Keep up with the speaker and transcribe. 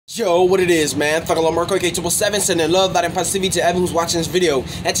Yo, what it is, man? Thugalo Marco, AK777, sending love, light, and positivity to everyone who's watching this video.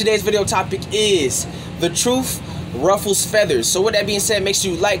 And today's video topic is the truth ruffles feathers. So with that being said, make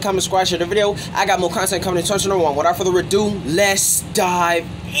sure you like, comment, subscribe, share the video. I got more content coming in 2021. Without further ado, let's dive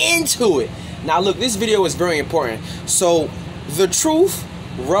into it. Now look, this video is very important. So the truth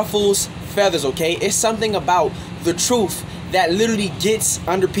ruffles feathers, okay? It's something about the truth that literally gets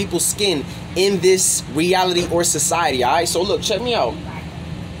under people's skin in this reality or society, alright? So look, check me out.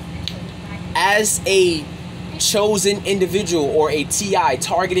 As a chosen individual or a TI,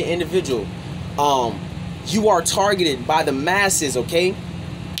 targeted individual, you are targeted by the masses, okay?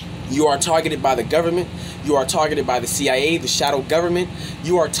 You are targeted by the government. You are targeted by the CIA, the shadow government.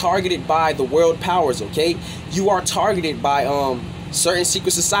 You are targeted by the world powers, okay? You are targeted by certain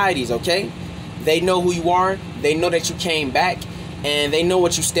secret societies, okay? They know who you are. They know that you came back, and they know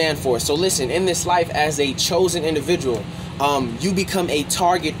what you stand for. So listen, in this life, as a chosen individual, you become a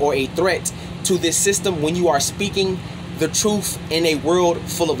target or a threat to this system when you are speaking the truth in a world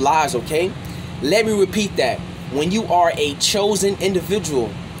full of lies, okay? Let me repeat that. When you are a chosen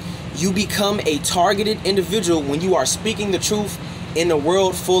individual, you become a targeted individual when you are speaking the truth in a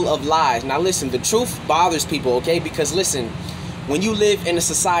world full of lies. Now listen, the truth bothers people, okay? Because listen, when you live in a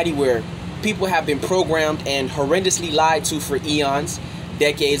society where people have been programmed and horrendously lied to for eons,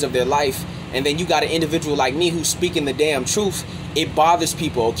 decades of their life, and then you got an individual like me who's speaking the damn truth, it bothers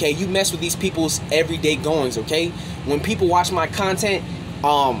people, okay? You mess with these people's everyday goings, okay? When people watch my content,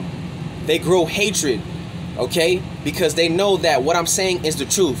 they grow hatred, okay? Because they know that what I'm saying is the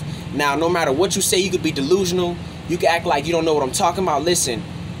truth. Now, no matter what you say, you could be delusional, you can act like you don't know what I'm talking about. Listen,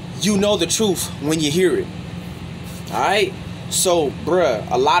 you know the truth when you hear it, all right? So, bruh,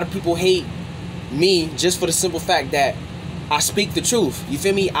 a lot of people hate me just for the simple fact that I speak the truth. You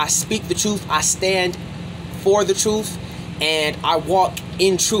feel me? I speak the truth. I stand for the truth, and I walk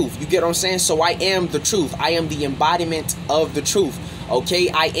in truth. You get what I'm saying? So I am the truth. I am the embodiment of the truth. Okay?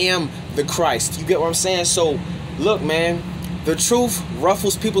 I am the Christ. You get what I'm saying? So look, man, the truth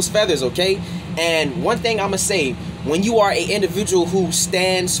ruffles people's feathers, okay? And one thing I'm gonna say, when you are an individual who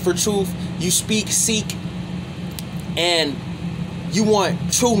stands for truth, you speak, seek, and you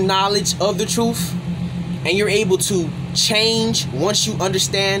want true knowledge of the truth, and you're able to change once you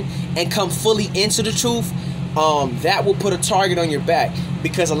understand and come fully into the truth, that will put a target on your back,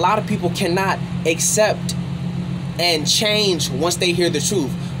 because a lot of people cannot accept and change once they hear the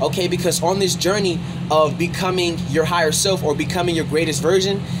truth, okay? Because on this journey of becoming your higher self or becoming your greatest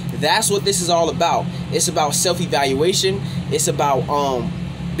version, that's what this is all about. It's about self-evaluation. It's about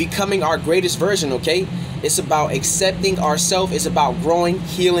becoming our greatest version, okay? It's about accepting ourselves. It's about growing,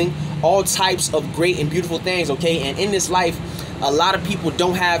 healing, all types of great and beautiful things, okay? And in this life, a lot of people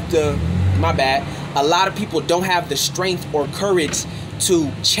don't have the, a lot of people don't have the strength or courage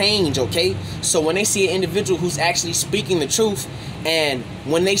to change, okay? So when they see an individual who's actually speaking the truth, and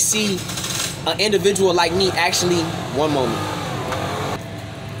when they see an individual like me actually, one moment.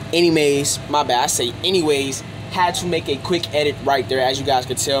 Anyways, I say anyways, had to make a quick edit right there. As you guys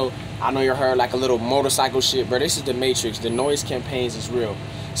could tell, I know you heard like a little motorcycle shit, bro. This is the Matrix. The noise campaigns is real.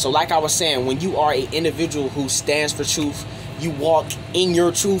 So like I was saying, when you are an individual who stands for truth, you walk in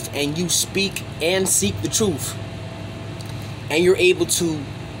your truth and you speak and seek the truth, and you're able to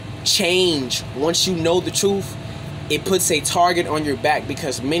change once you know the truth, it puts a target on your back,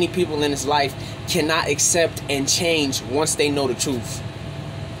 because many people in this life cannot accept and change once they know the truth.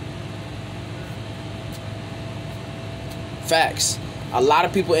 Facts. A lot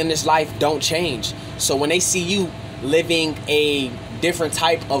of people in this life don't change. So when they see you living a different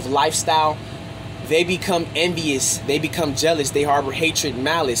type of lifestyle, they become envious, they become jealous, they harbor hatred,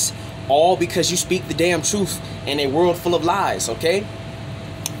 malice, all because you speak the damn truth in a world full of lies, okay?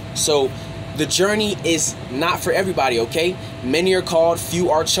 So the journey is not for everybody, okay? Many are called,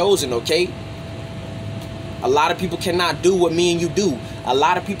 few are chosen, okay? A lot of people cannot do what me and you do. A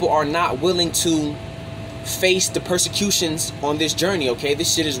lot of people are not willing to face the persecutions on this journey, okay?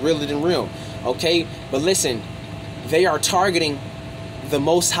 This shit is realer than real, okay? But listen, they are targeting the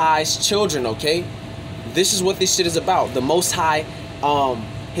Most High's children, okay? This is what this shit is about. The Most High,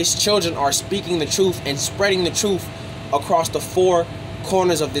 his children are speaking the truth and spreading the truth across the four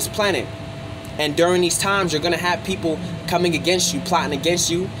corners of this planet. And during these times, you're gonna have people coming against you, plotting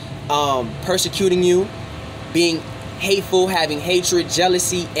against you, persecuting you, being hateful, having hatred,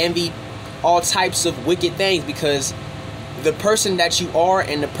 jealousy, envy, all types of wicked things, because the person that you are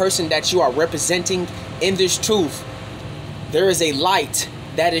and the person that you are representing in this truth, there is a light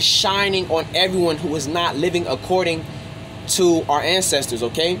that is shining on everyone who is not living according to our ancestors,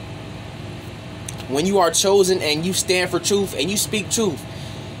 okay? When you are chosen and you stand for truth and you speak truth,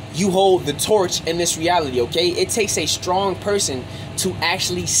 you hold the torch in this reality, okay? It takes a strong person to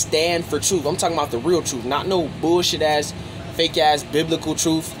actually stand for truth. I'm talking about the real truth, not no bullshit ass, fake ass biblical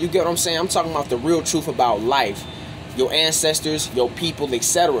truth. You get what I'm saying? I'm talking about the real truth about life, your ancestors, your people,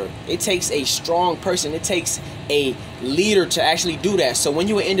 etc. It takes a strong person. It takes a leader to actually do that. So when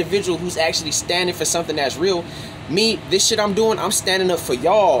you're an individual who's actually standing for something that's real, me, this shit I'm doing, I'm standing up for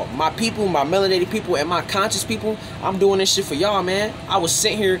y'all, my people, my melanated people, and my conscious people. I'm doing this shit for y'all, man. I was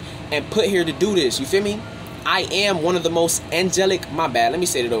sent here and put here to do this. You feel me? I am one of the most angelic, my bad, let me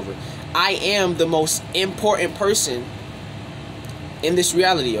say it over. I am the most important person in this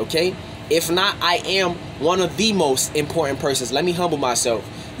reality, okay? If not, I am one of the most important persons. Let me humble myself.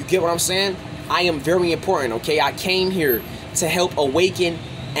 You get what I'm saying? I am very important, okay? I came here to help awaken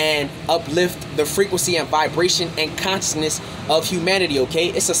and uplift the frequency and vibration and consciousness of humanity, okay?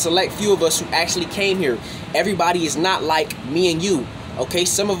 It's a select few of us who actually came here. Everybody is not like me and you, okay?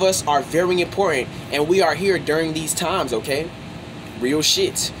 Some of us are very important, and we are here during these times, okay? Real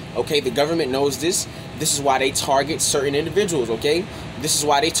shit, okay? The government knows this. This is why they target certain individuals, okay? This is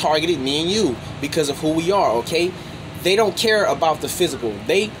why they targeted me and you, because of who we are, okay? They don't care about the physical.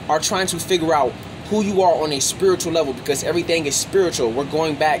 They are trying to figure out who you are on a spiritual level, because everything is spiritual. We're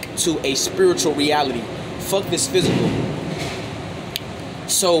going back to a spiritual reality. Fuck this physical.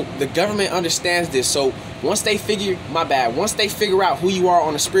 So the government understands this. So once they figure, once they figure out who you are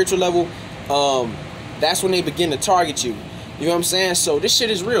on a spiritual level, that's when they begin to target you. You know what I'm saying? So this shit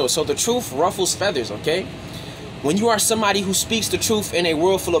is real. So the truth ruffles feathers, okay? When you are somebody who speaks the truth in a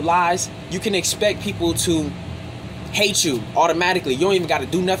world full of lies, you can expect people to hate you automatically. You don't even got to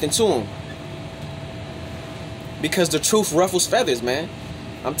do nothing to them, because the truth ruffles feathers, man.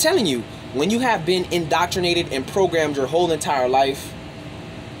 I'm telling you, when you have been indoctrinated and programmed your whole entire life,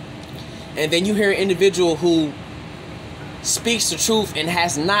 and then you hear an individual who speaks the truth and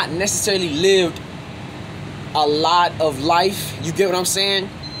has not necessarily lived a lot of life, you get what I'm saying?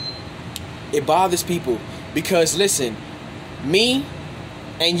 It bothers people. Because listen, me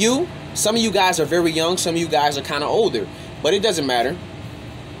and you, some of you guys are very young, some of you guys are kind of older, but it doesn't matter.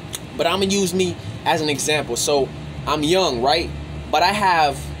 But I'm gonna use me as an example. So I'm young, right? But I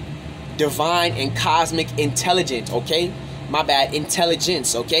have divine and cosmic intelligence, okay? My bad,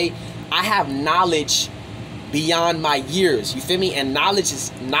 intelligence, okay? I have knowledge beyond my years, you feel me? And knowledge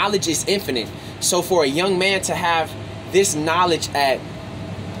is infinite. So for a young man to have this knowledge at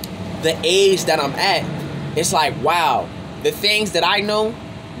the age that I'm at, it's like, wow, the things that I know,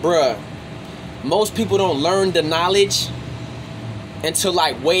 bruh, most people don't learn the knowledge until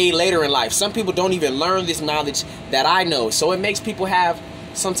like way later in life. Some people don't even learn this knowledge that I know. So it makes people have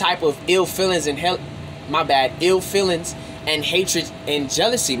some type of ill feelings and ill feelings and hatred and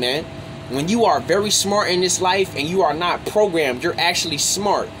jealousy, man. When you are very smart in this life and you are not programmed, you're actually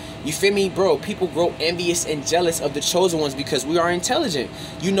smart. You feel me, bro? People grow envious and jealous of the chosen ones because we are intelligent.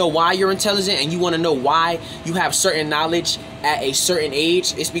 You know why you're intelligent, and you want to know why you have certain knowledge at a certain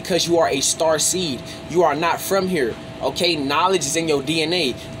age. It's because you are a star seed. You are not from here, okay? Knowledge is in your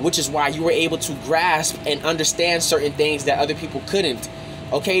DNA, which is why you were able to grasp and understand certain things that other people couldn't.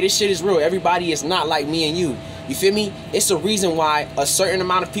 Okay, this shit is real. Everybody is not like me and you. You feel me? It's a reason why a certain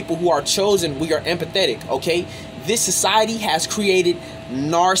amount of people who are chosen, we are empathetic, okay? This society has created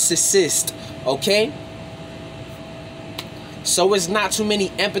narcissists, okay? So it's not too many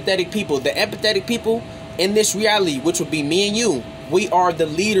empathetic people. The empathetic people in this reality, which would be me and you, we are the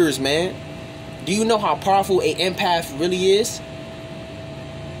leaders, man. Do you know how powerful an empath really is?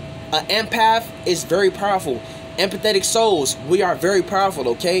 An empath is very powerful. Empathetic souls, we are very powerful,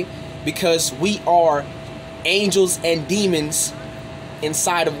 okay? Because we are angels and demons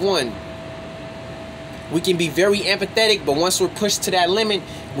inside of one. We can be very empathetic, but once we're pushed to that limit,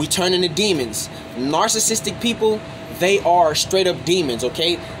 we turn into demons. Narcissistic people, they are straight up demons,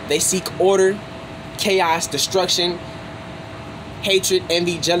 okay? They seek order, chaos, destruction, hatred,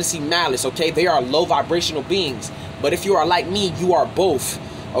 envy, jealousy, malice, okay? They are low vibrational beings. But if you are like me, you are both,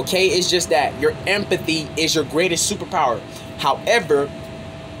 okay? It's just that your empathy is your greatest superpower. However,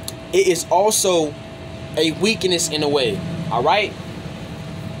 it is also a weakness in a way, all right?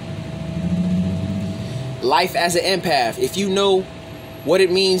 Life as an empath. If you know what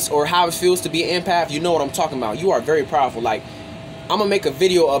it means or how it feels to be an empath, you know what I'm talking about. You are very powerful. Like, I'm gonna make a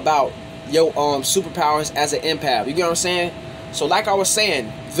video about your superpowers as an empath. You get what I'm saying? So like I was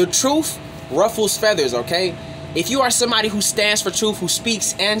saying, the truth ruffles feathers, okay? If you are somebody who stands for truth, who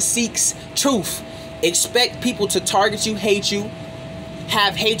speaks and seeks truth, expect people to target you, hate you,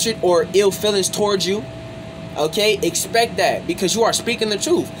 have hatred or ill feelings towards you. Okay, expect that, because you are speaking the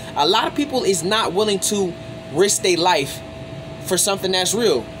truth. A lot of people is not willing to risk their life for something that's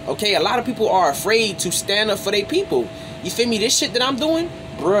real. Okay, a lot of people are afraid to stand up for their people. You feel me? This shit that I'm doing,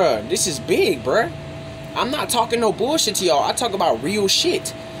 bruh, this is big, bruh. I'm not talking no bullshit to y'all. I talk about real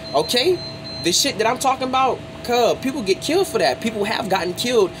shit. Okay? The shit that I'm talking about, cuz people get killed for that. People have gotten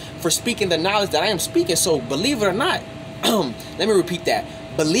killed for speaking the knowledge that I am speaking. So believe it or not, let me repeat that.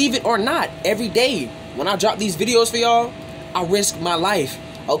 Believe it or not, every day when I drop these videos for y'all, I risk my life.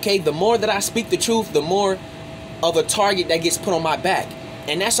 Okay? The more that I speak the truth, the more of a target that gets put on my back.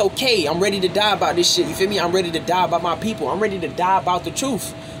 And that's okay. I'm ready to die about this shit. You feel me? I'm ready to die about my people. I'm ready to die about the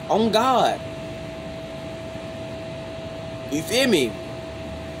truth. On God. You feel me?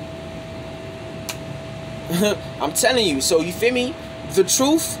 I'm telling you. So you feel me? The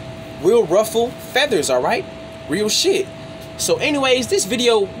truth will ruffle feathers, alright? Real shit. So anyways, this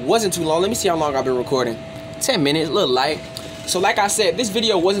video wasn't too long. Let me see how long I've been recording. 10 minutes, a little light. So like I said, this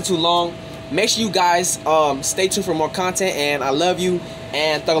video wasn't too long. Make sure you guys stay tuned for more content. And I love you.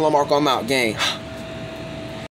 And Thug Marco, I'm out, gang.